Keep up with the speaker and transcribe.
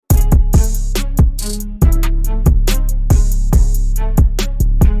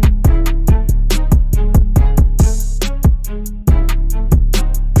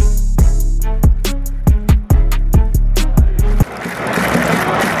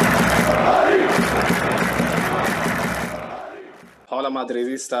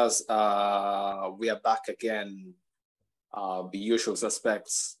Madridistas, we are back again. The usual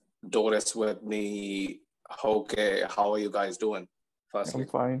suspects, Doris with me. Okay, how are you guys doing? I'm Firstly,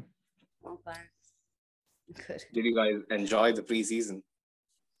 fine. I'm fine. Good. did you guys enjoy the preseason?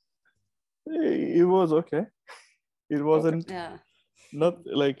 It was okay. It wasn't Yeah. not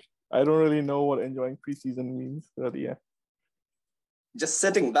like I don't really know what enjoying preseason means, but yeah. Just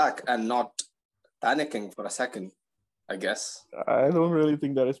sitting back and not panicking for a second, I guess, I don't really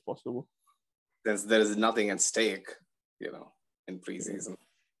think that is possible. since there is nothing at stake, in preseason.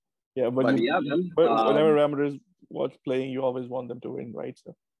 Yeah, but But yeah, man. whenever Real Madrid watch playing, you always want them to win, right?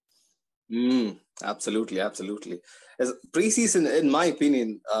 So Absolutely. As preseason, in my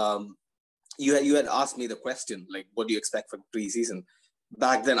opinion, you had asked me the question, like, what do you expect for preseason?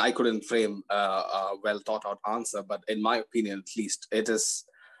 Back then, I couldn't frame a well thought out answer, but in my opinion, at least, it is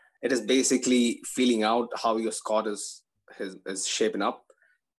basically feeling out how your squad is shaping up,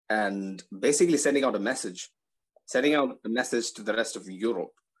 and basically sending out a message to the rest of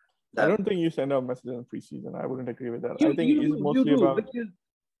Europe. I don't think you send out messages in preseason. I wouldn't agree with that. I think You do,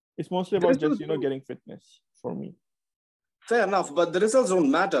 it's mostly about just getting fitness for me. fair enough, but the results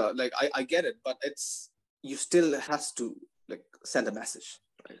don't matter. Like I get it, but you still has to like send a message.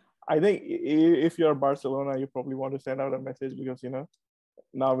 Right? I think if you're Barcelona, you probably want to send out a message because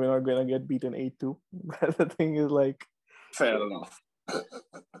now we're not gonna get beaten 8-2. But the thing is, like, Fair enough.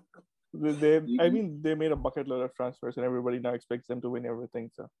 they made a bucket load of transfers, and everybody now expects them to win everything.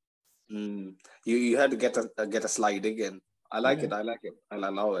 So You had to get a sliding in. I like it. I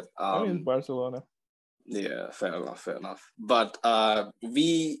allow it. it's Barcelona. Yeah, fair enough. But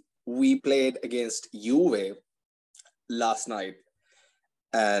we played against Juve last night,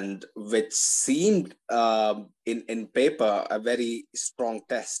 and which seemed in paper a very strong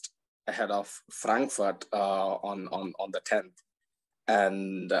test ahead of Frankfurt on the 10th.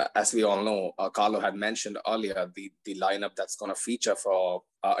 And as we all know, Carlo had mentioned earlier, the lineup that's going to feature for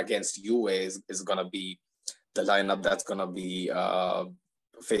against Juve is going to be the lineup that's going to be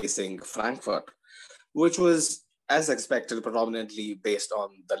facing Frankfurt, which was, as expected, predominantly based on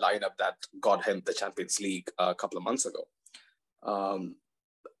the lineup that got him the Champions League a couple of months ago.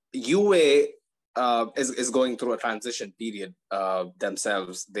 Juve is going through a transition period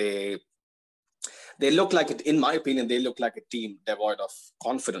themselves. They look like it, in my opinion, they look like a team devoid of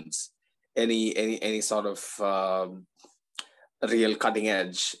confidence, any sort of real cutting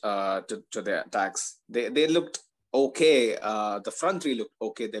edge to their attacks. They looked okay. The front three looked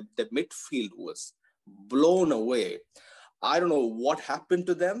okay. The midfield was blown away. I don't know what happened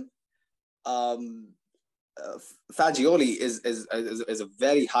to them. Fagioli is a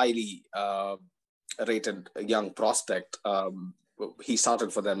very highly rated young prospect. He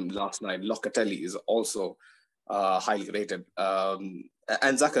started for them last night. Locatelli is also highly rated, and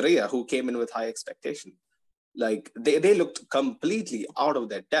Zakaria, who came in with high expectation. Like they looked completely out of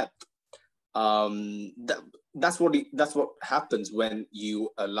their depth. That's what happens when you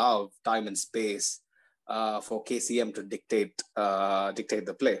allow time and space for KCM to dictate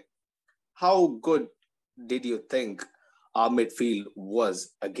the play. How good did you think our midfield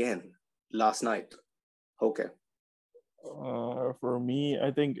was again last night? Okay. For me,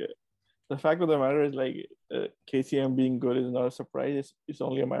 I think the fact of the matter is, like, KCM being good is not a surprise. It's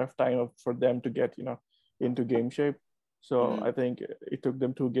only a matter of time for them to get into game shape. So I think it took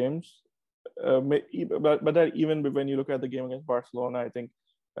them 2 games. But that even when you look at the game against Barcelona, I think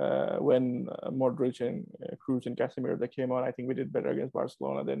when Modric and Kroos and Casemiro that came on, I think we did better against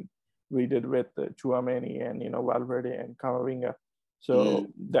Barcelona than we did with Tchouaméni and Valverde and Camavinga. So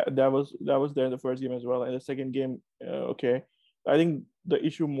that was there in the first game as well. And the second game, okay. I think the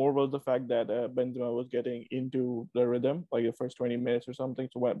issue more was the fact that Benzema was getting into the rhythm, like the first 20 minutes or something.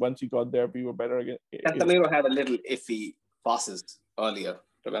 So once he got there, we were better again. Casemiro had a little iffy passes earlier.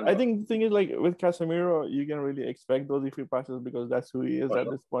 Remember? I think the thing is, like, with Casemiro, you can really expect those iffy passes because that's who he is at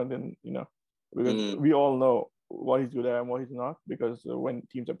this point. And because we all know what he's good at and what he's not. Because when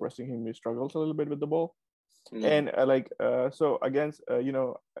teams are pressing him, he struggles a little bit with the ball. And so against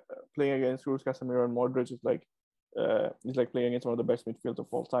playing against Kroos, Casemiro, and Modric is like playing against one of the best midfields of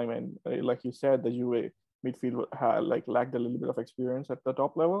all time. And like you said, the Juve midfield lacked a little bit of experience at the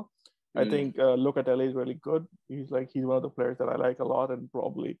top level. I think Locatelli is really good. He's one of the players that I like a lot, and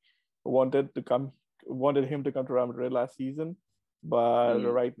probably wanted him to come to Real Madrid last season. But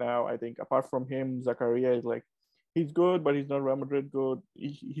right now, I think apart from him, Zakaria is he's good, but he's not Real Madrid good.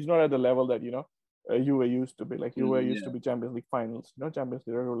 He's not at the level that Juve used to be. Like Juve used to be Champions League finals, Champions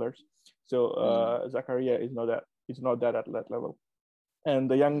League regulars. So Zakaria is not that at that level. And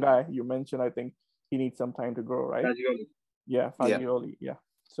the young guy you mentioned, I think he needs some time to grow, right? Yeah, Fagioli. Yeah.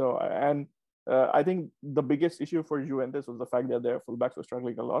 So and I think the biggest issue for Juventus was the fact that their fullbacks were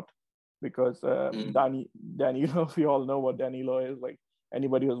struggling a lot because Danilo, we all know what Danilo is like.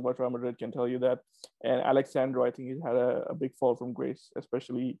 Anybody who's watched Real Madrid can tell you that. And Alexandro, I think he's had a big fall from grace,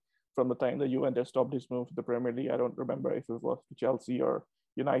 especially from the time that Juventus stopped his move to the Premier League. I don't remember if it was to Chelsea or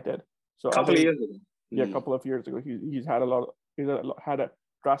United. So a couple of years ago. Yeah, a couple of years ago, he's had a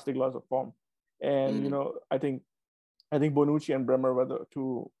drastic loss of form. And you know, I think Bonucci and Bremer were the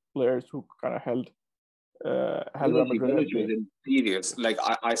two players who kind of held Real Madrid at bay. Serious. Like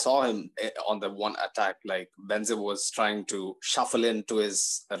I saw him on the one attack. Like Benzema was trying to shuffle into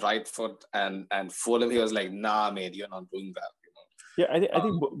his right foot and fool him. He was like, "Nah, mate, you're not doing that." You know? Yeah, I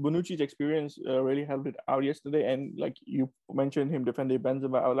think Bonucci's experience really helped it out yesterday. And like you mentioned him defending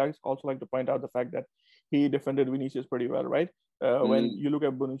Benzema, I would also like to point out the fact that he defended Vinicius pretty well, right? When you look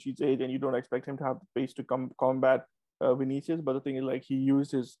at Bonucci's age and you don't expect him to have the pace to combat Vinicius, but the thing is, like, he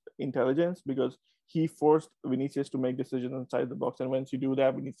used his intelligence because he forced Vinicius to make decisions inside the box. And once you do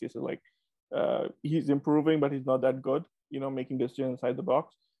that, Vinicius is like, he's improving, but he's not that good, you know, making decisions inside the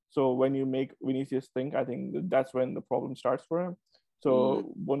box. So when you make Vinicius think, I think that's when the problem starts for him.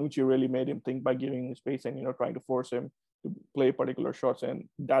 So Bonucci really made him think by giving him space and, you know, trying to force him to play particular shots. And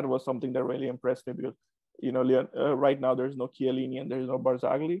that was something that really impressed me because, you know, right now there's no Chiellini and there's no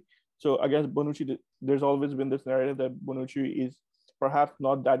Barzagli. So I guess Bonucci, there's always been this narrative that Bonucci is perhaps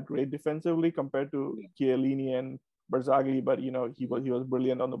not that great defensively compared to Chiellini and Barzagli, but, you know, he was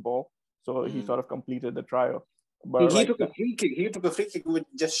brilliant on the ball. So he sort of completed the trio. But he took a free kick. He took a free kick which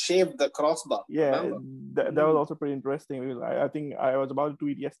just shaved the crossbar. Yeah, that was also pretty interesting. Because I think I was about to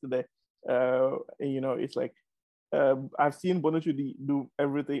tweet yesterday. You know, it's like I've seen Bonucci do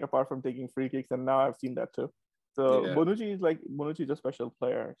everything apart from taking free kicks, and now I've seen that too. So yeah. Bonucci is a special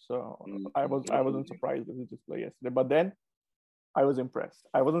player. So I wasn't surprised with his play yesterday. But then I was impressed.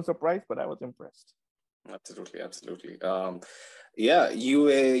 I wasn't surprised, but I was impressed. Absolutely. Yeah,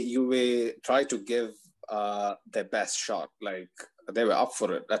 you try to give their best shot. Like they were up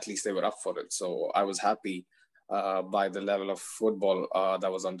for it. At least they were up for it. So I was happy by the level of football that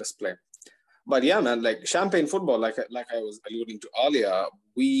was on display. But yeah, man, like champagne football, like I was alluding to earlier,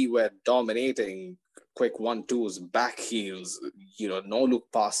 we were dominating quick 1-2s, back heels, you know, no look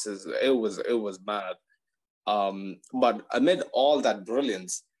passes. It was mad. But amid all that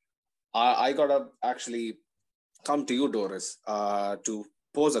brilliance, I gotta actually come to you, Doris, to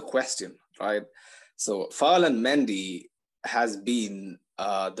pose a question, right? So Ferland Mendy has been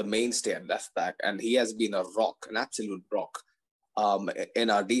the mainstay at left back, and he has been a rock, an absolute rock, in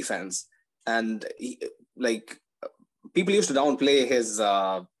our defense. And people used to downplay his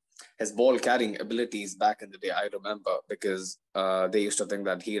ball carrying abilities back in the day. I remember because they used to think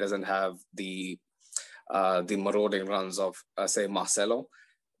that he doesn't have the marauding runs of say Marcelo.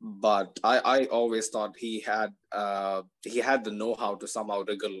 But I always thought he had the know-how to somehow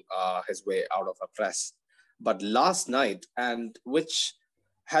wriggle his way out of a press. But last night, and which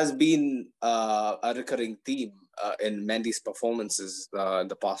has been a recurring theme in Mendy's performances in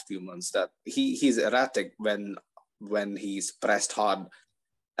the past few months, that he's erratic when he's pressed hard,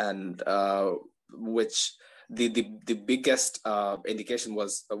 and which the biggest indication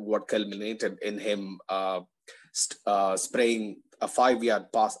was what culminated in him spraying a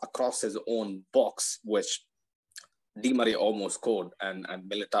 5-yard pass across his own box, which Di Maria almost scored, and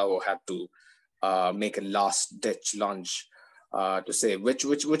Militao had to make a last-ditch lunge to save, which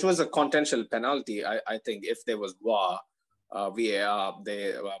was a contentious penalty. I think if there was VAR,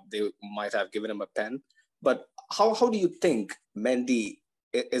 they might have given him a pen. But how do you think Mendy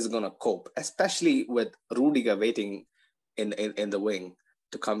is going to cope, especially with Rudiger waiting in the wing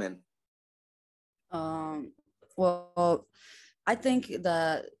to come in? Well, I think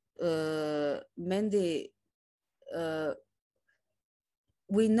that Mendy,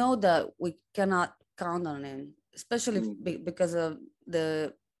 we know that we cannot count on him, especially because of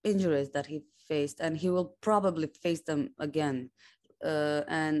the injuries that he faced, and he will probably face them again.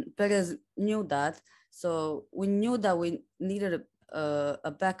 And Perez knew that, so we knew that we needed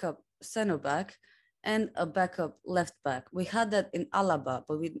a backup center back and a backup left back. We had that in Alaba,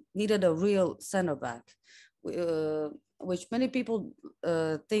 but we needed a real center back. Which many people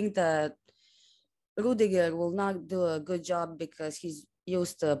think that Rudiger will not do a good job because he's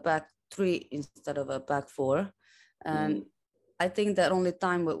used to a back three instead of a back four. And I think that only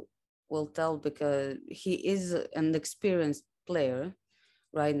time will tell, because he is an experienced player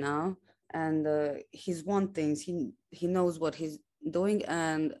right now, and he's won things. He knows what he's doing,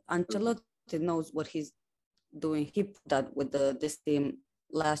 and Ancelotti knows what he's doing. He put that with this team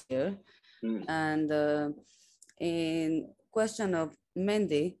last year. And in question of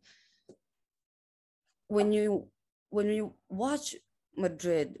Mendy, when you watch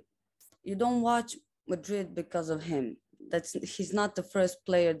Madrid, you don't watch Madrid because of him. He's not the first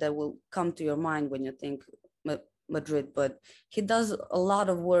player that will come to your mind when you think Madrid, but he does a lot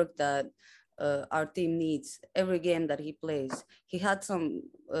of work that our team needs every game that he plays. He had some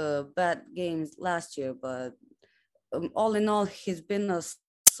bad games last year, but all in all, he's been a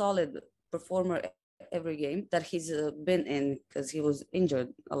solid performer every game that he's been in because he was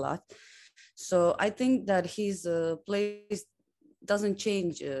injured a lot. So I think that his place doesn't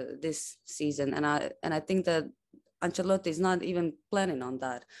change this season, and I think that Ancelotti is not even planning on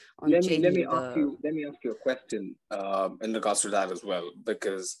that, on changing the. Let me ask you a question in regards to that as well,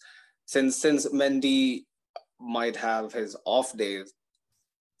 because since Mendy might have his off days,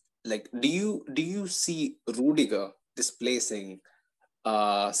 like do you see Rudiger displacing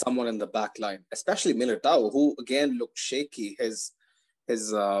someone in the back line, especially Militao, who again looked shaky. His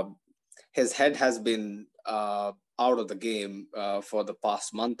uh, his head has been out of the game for the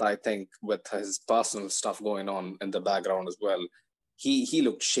past month, I think, with his personal stuff going on in the background as well. He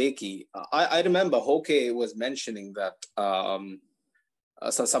looked shaky. I remember Hoke was mentioning that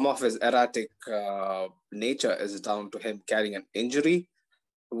so some of his erratic nature is down to him carrying an injury,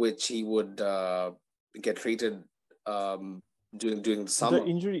 which he would get treated during the The summer.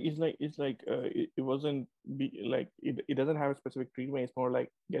 injury is it wasn't like it doesn't have a specific treatment. It's more like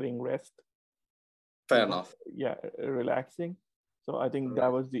getting rest. Fair enough. Yeah, relaxing. So I think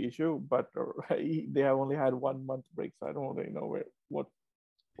that was the issue. But they have only had 1 month break, so I don't really know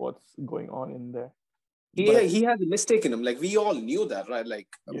what's going on in there. He has a mistake in him. Like we all knew that, right? Like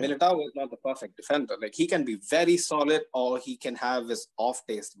Militao is not the perfect defender. Like he can be very solid, or he can have his off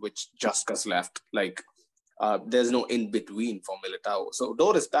days, which Juskas left. Like there's no in between for Militao. So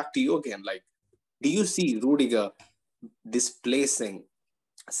Doris, back to you again. Like, do you see Rudiger displacing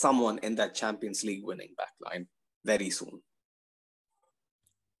someone in that Champions League winning backline very soon?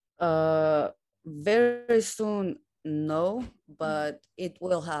 Very soon, no, but it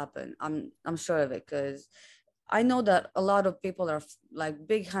will happen. I'm sure of it because I know that a lot of people are like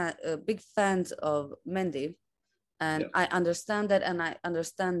big fans of Mendy, and I understand that, and I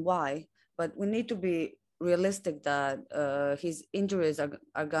understand why. But we need to be realistic that his injuries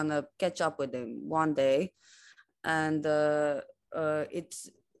are gonna catch up with him one day, and it's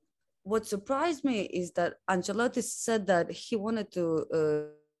what surprised me is that Ancelotti said that he wanted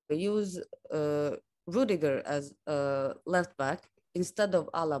to use Rudiger as left back instead of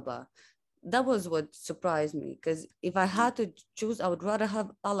Alaba. That was what surprised me because if I had to choose, I would rather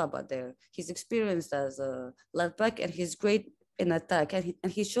have Alaba there. He's experienced as a left back and he's great in attack,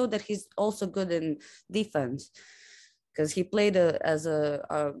 and he showed that he's also good in defense because he played as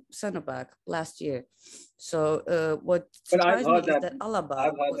a center back last year. So what surprised me is that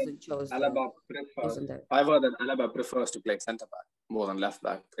Alaba wasn't chosen. I've heard that Alaba prefers to play center back more than left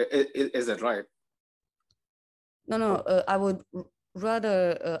back. Is it right? No. I would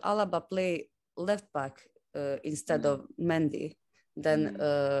rather Alaba play left back instead of Mendy than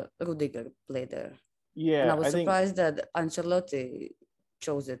Rudiger play there. Yeah, and I was surprised that Ancelotti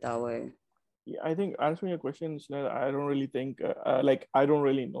chose it that way. Yeah, I think answering your question, I don't really think, I don't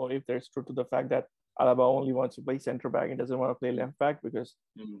really know if there's truth to the fact that Alaba only wants to play center back and doesn't want to play left back because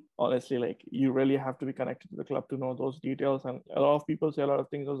honestly, like you really have to be connected to the club to know those details. And a lot of people say a lot of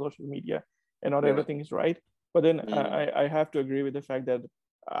things on social media and not everything is right. But then I have to agree with the fact that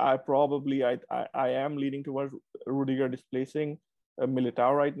I am leaning towards Rudiger displacing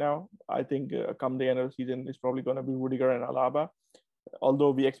Militao right now. I think come the end of the season, it's probably going to be Rudiger and Alaba.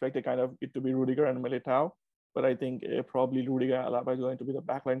 Although we expect it to be Rudiger and Militao, but I think probably Rudiger and Alaba is going to be the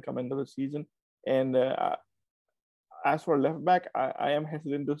backline come end of the season. And as for left back, I am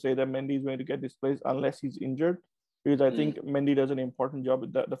hesitant to say that Mendy is going to get displaced unless he's injured, because I think Mendy does an important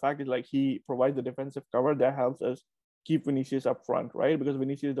job. The fact is, like, he provides the defensive cover that helps us keep Vinicius up front, right? Because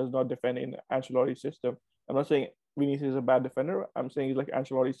Vinicius does not defend in Ancelotti's system. I'm not saying Vinicius is a bad defender. I'm saying like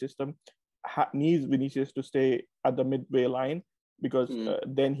Ancelotti's system needs Vinicius to stay at the midway line, because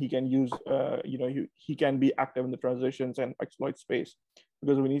then he can use, he can be active in the transitions and exploit space.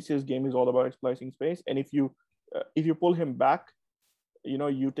 Because Vinicius' game is all about exploiting space, and if you pull him back,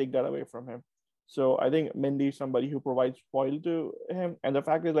 you take that away from him. So I think Mendy is somebody who provides foil to him, and the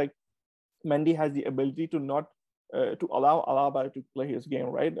fact is, like, Mendy has the ability to not to allow Alaba to play his game,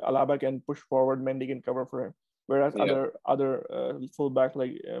 right? Alaba can push forward, Mendy can cover for him, whereas other fullback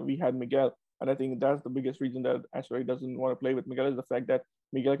like we had Miguel. And I think that's the biggest reason that Ancelotti doesn't want to play with Miguel, is the fact that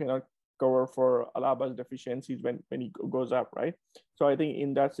Miguel cannot cover for Alaba's deficiencies when he goes up, right? So I think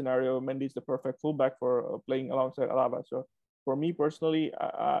in that scenario, Mendy is the perfect fullback for playing alongside Alaba. So for me personally,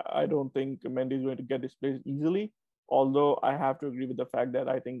 I don't think Mendy is going to get displaced easily. Although I have to agree with the fact that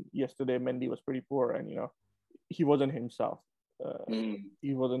I think yesterday Mendy was pretty poor, and he wasn't himself.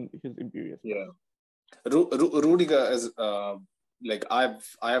 He wasn't his imperious. Yeah, Rudiger is like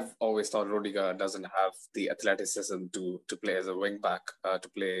I've always thought Rudiger doesn't have the athleticism to play as a wing back, to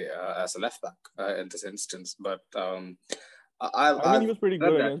play as a left back in this instance. But I mean, he was pretty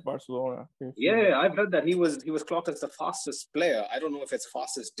good that. against Barcelona. Yeah, I've heard that he was clocked as the fastest player. I don't know if it's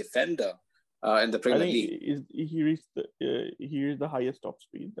fastest defender in the Premier League. He reached the highest top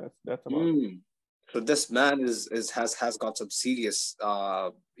speed. That's about. So this man has got some serious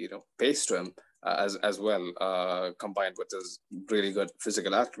pace to him as well, combined with his really good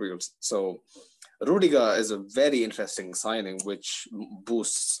physical attributes. So Rudiger is a very interesting signing, which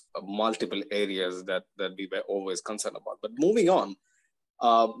boosts multiple areas that we were always concerned about. But moving on,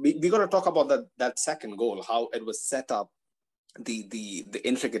 we're going to talk about that second goal, how it was set up, the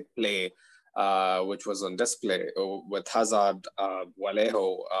intricate play, which was on display with Hazard,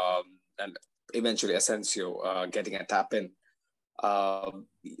 Vallejo, and eventually Asensio getting a tap in.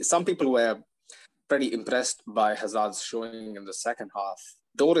 Some people were pretty impressed by Hazard's showing in the second half.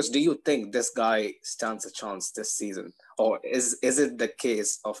 Doris, do you think this guy stands a chance this season, or is it the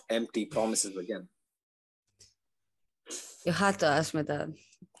case of empty promises again? You had to ask me that.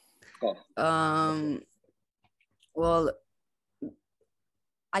 Oh. Well,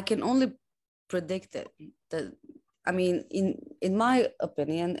 I can only predict it. That, I mean, in my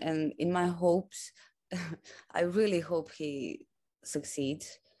opinion and in my hopes, I really hope he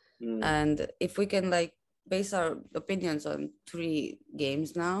succeeds. And if we can base our opinions on 3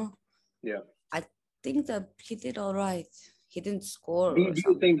 games now, I think that he did all right. He didn't score. Do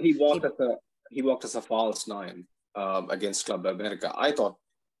you think he walked as a false 9 against Club America? I thought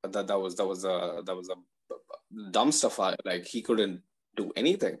that was a dumpster fire. Like, he couldn't do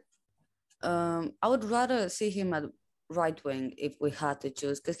anything. I would rather see him at right wing if we had to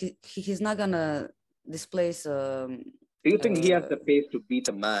choose, because he's not gonna displace. Do you think he has the pace to beat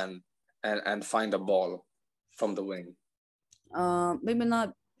a man and find a ball from the wing? Maybe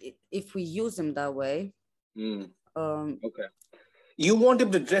not if we use him that way. Okay. You want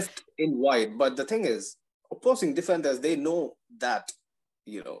him to drift in wide, but the thing is, opposing defenders, they know that,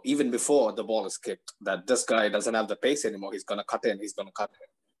 even before the ball is kicked, that this guy doesn't have the pace anymore. He's gonna cut in.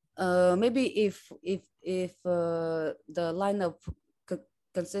 Maybe if the lineup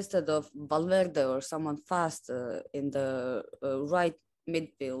consisted of Valverde or someone fast in the right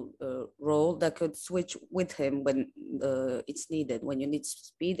midfield role that could switch with him when it's needed, when you need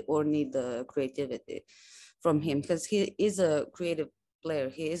speed or need the creativity from him, because he is a creative player.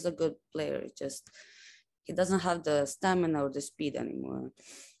 He is a good player. Just he doesn't have the stamina or the speed anymore.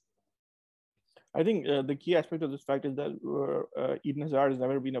 I think the key aspect of this fact is that Eden Hazard has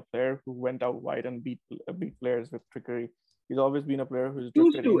never been a player who went out wide and beat players with trickery. He's always been a player who's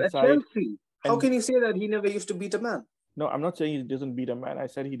drifted inside. How can you say that he never used to beat a man? No, I'm not saying he doesn't beat a man. I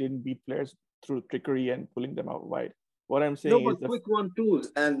said he didn't beat players through trickery and pulling them out wide. What I'm saying is quick 1-2s,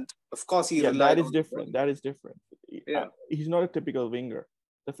 and of course that is different. That is different. Yeah. He's not a typical winger.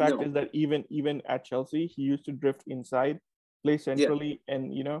 The fact is that even at Chelsea, he used to drift inside, play centrally,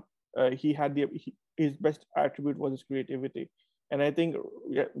 and he had his best attribute was his creativity. And I think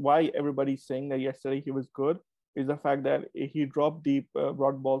why everybody's saying that yesterday he was good is the fact that he dropped deep,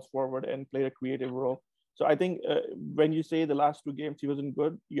 brought balls forward, and played a creative role. So I think when you say the last 2 games he wasn't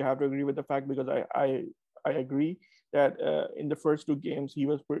good, you have to agree with the fact, because I agree that in the first 2 games he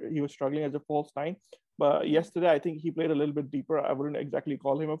was struggling as a false 9. But yesterday I think he played a little bit deeper. I wouldn't exactly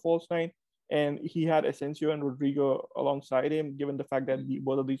call him a false 9. And he had Asensio and Rodrigo alongside him, given the fact that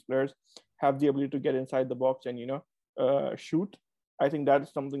both of these players have the ability to get inside the box and shoot. I think that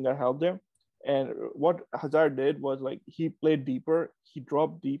is something that helped them. And what Hazard did was he played deeper, he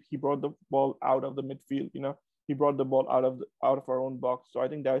dropped deep, he brought the ball out of the midfield. He brought the ball out of our own box. So I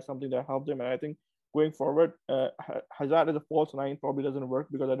think that is something that helped him. And I think going forward, Hazard as a false 9 probably doesn't work,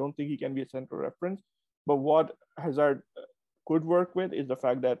 because I don't think he can be a central reference. But what Hazard could work with is the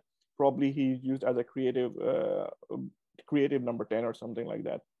fact that probably he's used as a creative number 10 or something like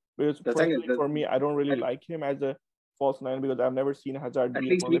that. Because personally, for me, I don't really like him as a false 9, because I've never seen Hazard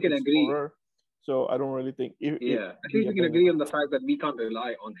be a prolific scorer. So I don't really think. At least we can agree on the fact that we can't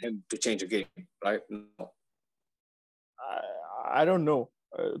rely on him to change a game, right? No. I don't know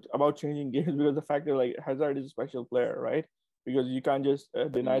about changing games, because the fact that Hazard is a special player, right? Because you can't just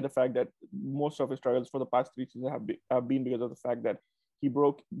deny the fact that most of his struggles for the past 3 seasons have been because of the fact that He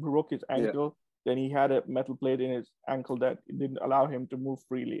broke his ankle. Then he had a metal plate in his ankle that didn't allow him to move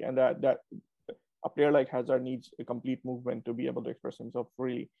freely, and that a player like Hazard needs a complete movement to be able to express himself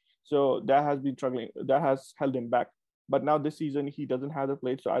freely. So that has been struggling. That has held him back. But now this season he doesn't have the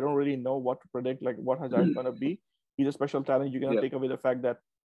plate, so I don't really know what to predict. Like what Hazard's gonna be. He's a special talent. You cannot take away the fact that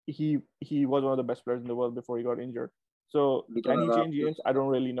he was one of the best players in the world before he got injured. So can he change games? I don't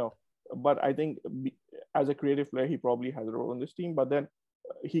really know. But I think as a creative player, he probably has a role in this team. But then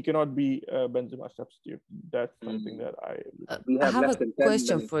he cannot be Benzema's substitute. That's something that I have a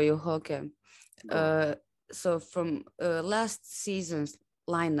question for you, Håkan. So from last season's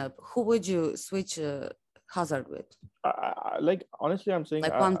lineup, who would you switch Hazard with? Like honestly, I'm saying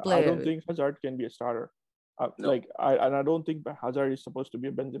like one player. I don't think Hazard can be a starter. Like I don't think Hazard is supposed to be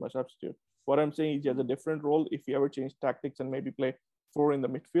a Benzema substitute. What I'm saying is he has a different role. If he ever change tactics and maybe play 4 in the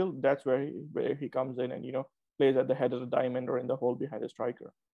midfield, that's where he comes in and plays at the head of the diamond or in the hole behind the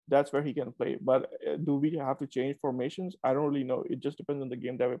striker. That's where he can play. But do we have to change formations? I don't really know. It just depends on the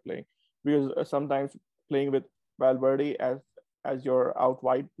game that we're playing. Because sometimes playing with Valverde as your out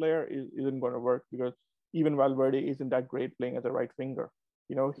wide player isn't going to work, because even Valverde isn't that great playing as a right winger.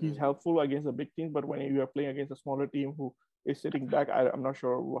 He's helpful against the big teams, but when you are playing against a smaller team who is sitting back, I'm not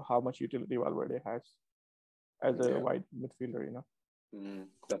sure how much utility Valverde has as a wide midfielder.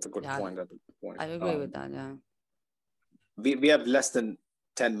 That's a good point. I agree with that. Yeah. We have less than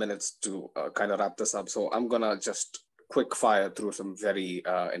 10 minutes to kind of wrap this up, so I'm gonna just quick fire through some very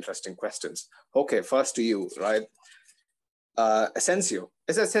interesting questions. Okay, first to you, right? Asensio.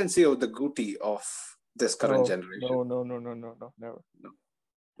 Is Asensio the Guti of this current generation? No, never.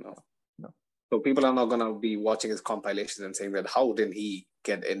 No. So people are not gonna be watching his compilations and saying that how did he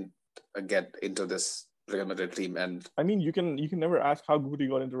get into this Real Madrid team? And I mean, you can never ask how Guti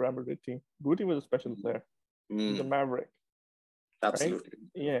got into Real Madrid team. Guti was a special player. He's a maverick. Absolutely.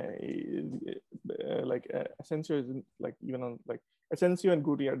 Right? Yeah, like Asensio isn't like even on like Asensio and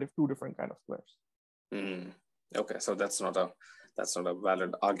Guti are 2 different kind of players. Okay, so that's not a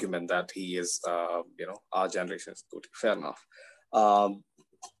valid argument that he is our generation's Guti. Fair enough.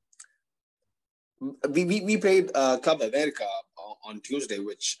 We played Club America on Tuesday,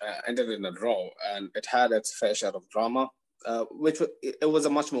 which ended in a draw, and it had its fair share of drama. It was a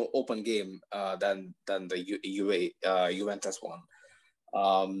much more open game than the Juventus one.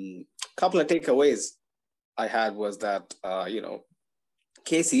 Couple of takeaways I had was that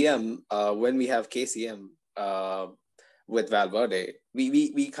KCM, when we have KCM with Valverde,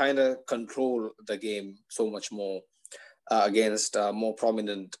 we kind of control the game so much more against more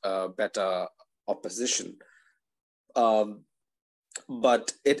prominent, better opposition.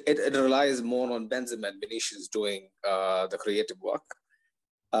 But it relies more on Benzema and Vinicius doing the creative work.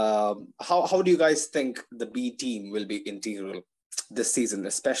 How do you guys think the B team will be integral this season,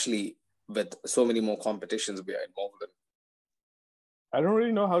 especially with so many more competitions we are involved in? I don't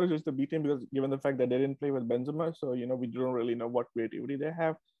really know how to judge the B team, because given the fact that they didn't play with Benzema, so we don't really know what creativity they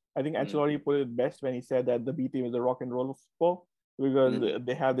have. I think Ancelotti put it best when he said that the B team is the rock and roll of football, because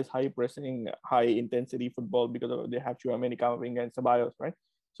they have this high pressing, high intensity football because they have Tchouaméni, Camavinga, and Ceballos, right?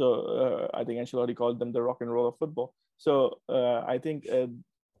 So I think Ancelotti called them the rock and roll of football. So I think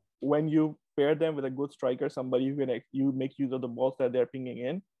when you pair them with a good striker, somebody who can you make use of the balls that they're pinging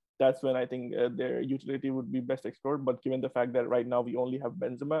in, that's when I think their utility would be best explored. But given the fact that right now we only have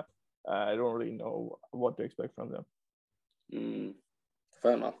Benzema, I don't really know what to expect from them.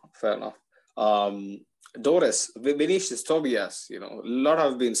 Fair enough. Doris, Vinicius Tobias, a lot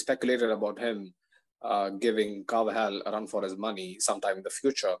have been speculated about him giving Carvajal a run for his money sometime in the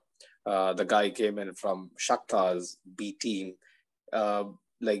future. The guy came in from Shakhtar's B team.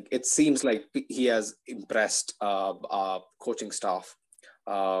 It seems like he has impressed our coaching staff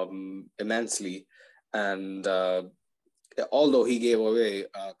immensely, and although he gave away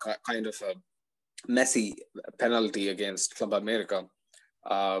kind of a messy penalty against Club America,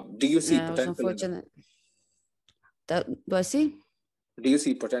 do you see potential in him? Do I see? Do you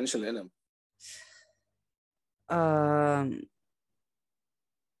see potential in him?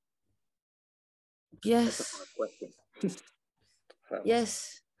 Yes. That's a hard question.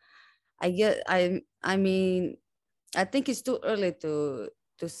 Yes. I mean, I think it's too early to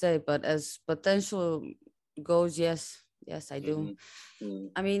say, but as potential goes, yes, I do.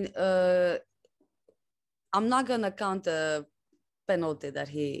 I mean, I'm not gonna count the penalty that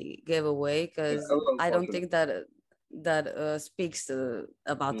he gave away, because I don't think that speaks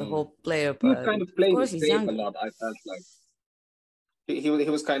about the whole player. But he kind of played course he's young a lot. I felt like he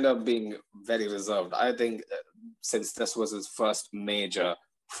was kind of being very reserved. I think since this was his first major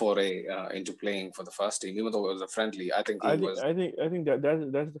foray into playing for the first team, even though it was a friendly. I think I think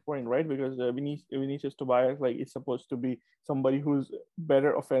that's the point, right? Because Vinicius Tobias is supposed to be somebody who's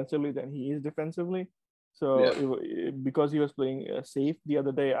better offensively than he is defensively. So because he was playing safe the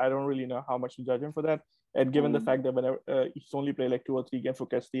other day, I don't really know how much to judge him for that. And given the fact that whenever he's only played 2 or 3 games for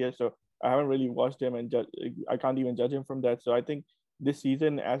Castilla, so I haven't really watched him and I can't even judge him from that. So I think this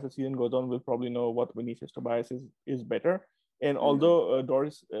season, as the season goes on, we'll probably know what Vinicius Tobias is better. And although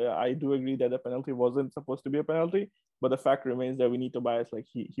Doris, I do agree that the penalty wasn't supposed to be a penalty, but the fact remains that we need Tobias,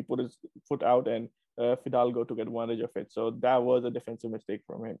 he put his foot out and Fidalgo took advantage of it. So that was a defensive mistake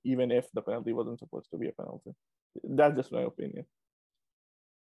from him, even if the penalty wasn't supposed to be a penalty. That's just my opinion.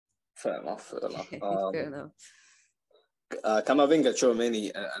 Fair enough. Fair enough. Camavinga,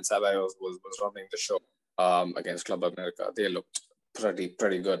 Tchouaméni, and Ceballos was running the show against Club America. They looked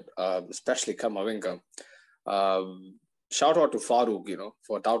pretty good, especially Camavinga. Shout out to Farouk,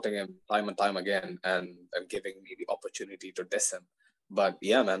 for doubting him time and time again and giving me the opportunity to diss him. But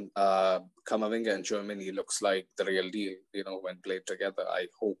yeah, man, Camavinga and Tchouaméni looks like the real deal, when played together. I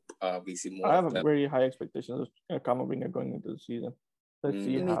hope we see more. I have very high expectations of Camavinga going into the season. Let's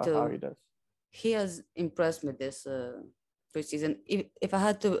see how he does. He has impressed me this preseason. If I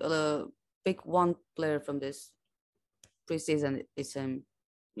had to pick one player from this preseason, it's him,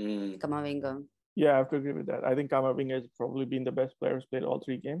 Camavinga. Yeah, I have to agree with that. I think Camavinga has probably been the best player who's played all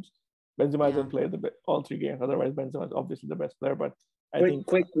 3 games. Benzema hasn't played all 3 games. Otherwise, Benzema is obviously the best player. But I think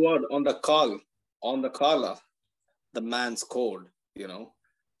quick word on the call. On the caller, the man scored.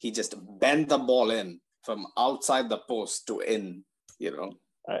 He just bent the ball in from outside the post to in.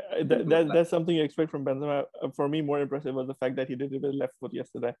 That's something you expect from Benzema. For me, more impressive was the fact that he did it with left foot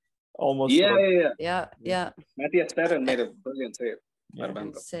yesterday. Almost. Yeah. Matthias Perrin made a brilliant save. Yeah. I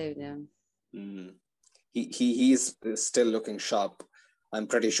remember. Save, yeah. He's still looking sharp. I'm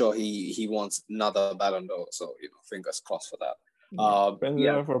pretty sure he wants another Ballon d'Or. So fingers crossed for that.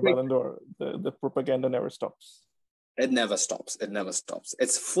 Benzema for Ballon d'Or. The propaganda never stops. It never stops.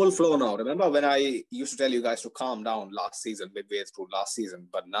 It's full flow now. Remember when I used to tell you guys to calm down midway through last season,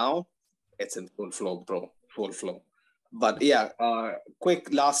 but now it's in full flow, bro. Full flow. But yeah,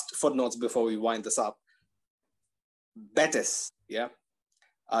 quick last footnotes before we wind this up. Betis,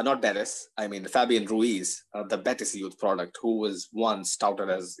 not Betis. I mean Fabian Ruiz, the Betis youth product, who was once touted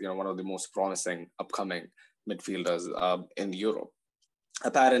as one of the most promising upcoming midfielders in Europe.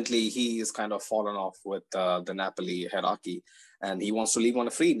 Apparently, he is kind of fallen off with the Napoli hierarchy, and he wants to leave on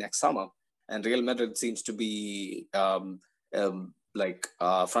a free next summer. And Real Madrid seems to be fronting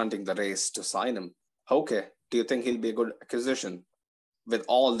the race to sign him. Okay, do you think he'll be a good acquisition with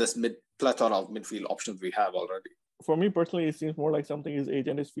all this plethora of midfield options we have already? For me personally, it seems more like something his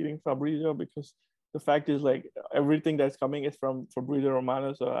agent is feeding Fabrizio, because the fact is everything that's coming is from Fabrizio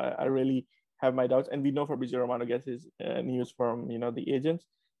Romano. So I really have my doubts, and we know Fabrizio Romano gets his news from the agents.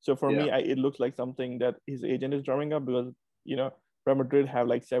 So for me, it looks like something that his agent is drumming up, because Real Madrid have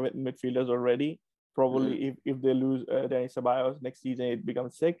 7 midfielders already. Probably if they lose Dani Ceballos next season, it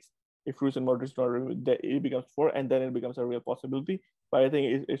becomes 6. If Kroos and Modric not, it becomes 4, and then it becomes a real possibility. But I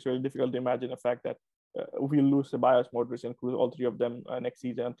think it's really difficult to imagine the fact that we'll lose Ceballos, Modric, and Kroos, all 3 of them next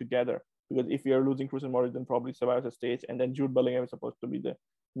season together. Because if we are losing Kroos and Modric, then probably Ceballos stays, and then Jude Bellingham is supposed to be the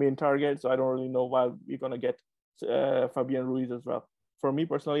main target. So I don't really know why we're going to get Fabian Ruiz as well. For me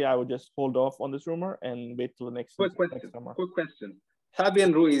personally, I would just hold off on this rumor and wait till the next summer. Quick question.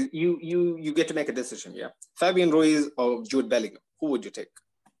 Fabian Ruiz, you get to make a decision, yeah? Fabian Ruiz or Jude Bellingham, who would you take?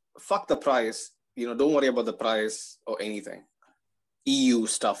 Fuck the price. Don't worry about the price or anything. EU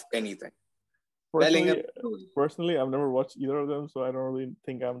stuff, anything. Personally, I've never watched either of them, so I don't really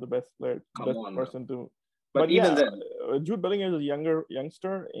think I'm the best person to. But even then, Jude Bellingham is a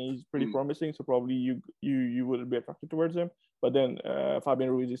youngster, and he's pretty promising. So probably you would be attracted towards him. But then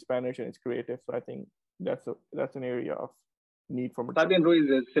Fabian Ruiz is Spanish and it's creative, so I think that's an area of need for. Fabian Ruiz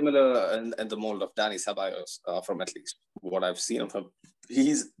is similar in the mold of Dani Ceballos, from at least what I've seen of him.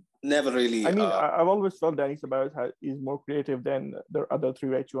 He's never really. I mean, I've always felt Dani Ceballos is more creative than the other 3,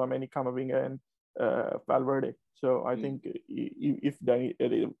 like Tchouaméni, Camavinga, and Valverde. So I think if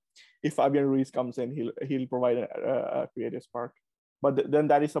Fabian Ruiz comes in, he'll provide a creative spark. But then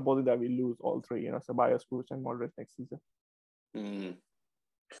that is supposing that we lose all 3, Ceballos, Kroos, and Modric next season.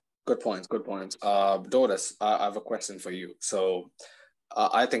 Good points. Doris, I have a question for you. So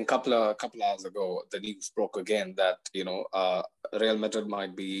I think couple hours ago, the news broke again that Real Madrid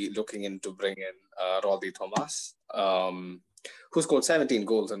might be looking into bringing in Rodri Thomas, who scored 17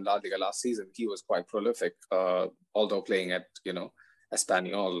 goals in La Liga last season. He was quite prolific, although playing at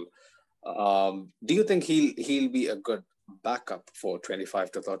Espanyol. Do you think he'll be a good backup for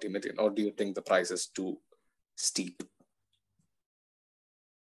 25 to 30 million, or do you think the price is too steep?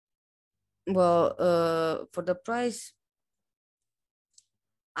 Well, for the price,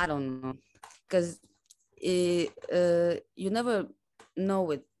 I don't know, because you never know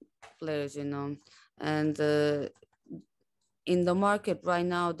with players, and in the market right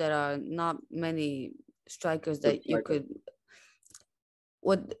now there are not many strikers that you could.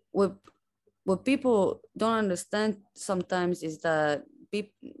 What people don't understand sometimes is that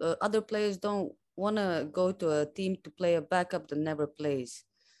other players don't want to go to a team to play a backup that never plays.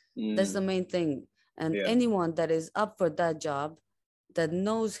 That's the main thing. And anyone that is up for that job, that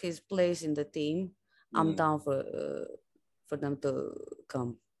knows his place in the team, I'm down for them to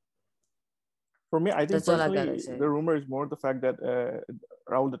come. For me, I think That's all I gotta personally, say. the rumor is more the fact that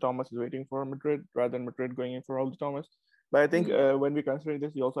Raul de Thomas is waiting for Madrid rather than Madrid going in for Raul de Thomas. But I think when we consider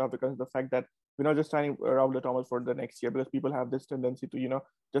this, you also have to consider the fact that we're not just signing Raul de Thomas for the next year, because people have this tendency to,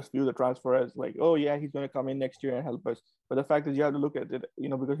 just view the transfer as like, oh yeah, he's going to come in next year and help us. But the fact is, you have to look at it,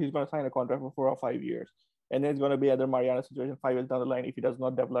 because he's going to sign a contract for 4 or 5 years, and then it's going to be other Mariano situation 5 years down the line if he does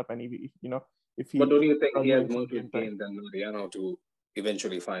not develop and if he. But do you think he has more to gain than Mariano to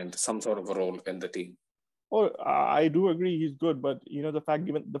eventually find some sort of a role in the team? Oh, I do agree he's good, but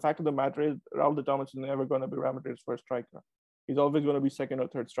the fact of the matter is Raul de Thomas is never going to be Real Madrid's first striker. He's always going to be second or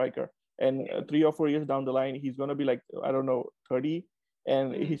third striker. And 3 or 4 years down the line, he's going to be like, I don't know, 30,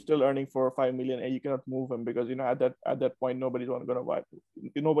 and he's still earning 4 or 5 million, and you cannot move him because at that point nobody's going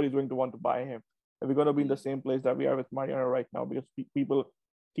to want to buy him. And we're going to be in the same place that we are with Mariano right now, because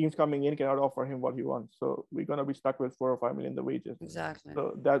teams coming in cannot offer him what he wants. So we're going to be stuck with 4 or 5 million the wages. Exactly.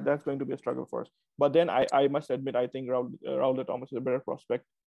 So that's going to be a struggle for us. But then I must admit, I think Raul de Thomas is a better prospect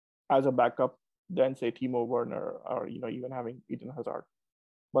as a backup than, say, Timo Werner or even having Eden Hazard.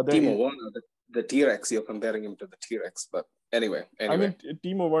 But then Timo Werner, the T-Rex, you're comparing him to the T-Rex. But anyway. I mean,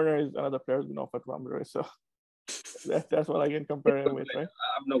 Timo Werner is another player who's been offered Real Madrid, so that's what I can compare him with, right?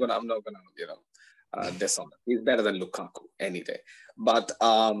 I'm not gonna this on. He's better than Lukaku any day. But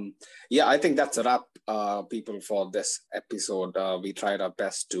I think that's a wrap, people, for this episode. We tried our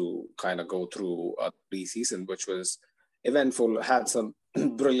best to kind of go through pre-season, which was eventful, had some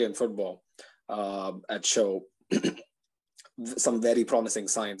brilliant football at show, some very promising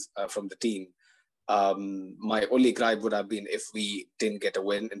signs from the team. My only gripe would have been if we didn't get a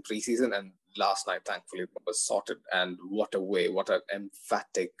win in preseason, and last night, thankfully, it was sorted. And what an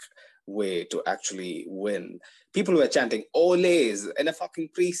emphatic way to actually win. People were chanting "Olays" in a fucking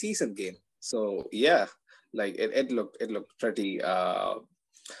preseason game. So yeah, like it looked pretty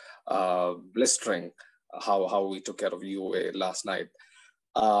blistering how we took care of UA last night.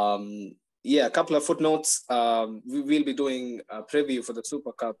 A couple of footnotes. We will be doing a preview for the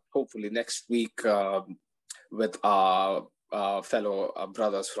Super Cup hopefully next week with our fellow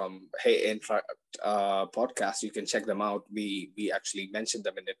brothers from Hey Interact podcast. You can check them out. We actually mentioned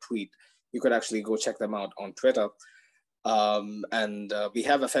them in a tweet. You could actually go check them out on Twitter. And we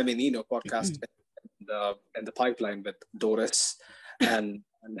have a Feminino podcast in the pipeline with Doris and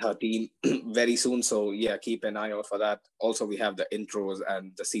her team very soon. So yeah, keep an eye out for that. Also, we have the intros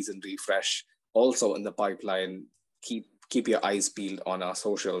and the season refresh also in the pipeline. Keep your eyes peeled on our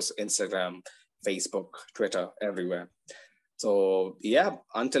socials: Instagram, Facebook, Twitter, everywhere. So yeah,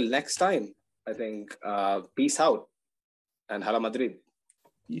 until next time, I think peace out and Hala Madrid.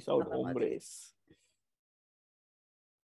 Peace out, hombres.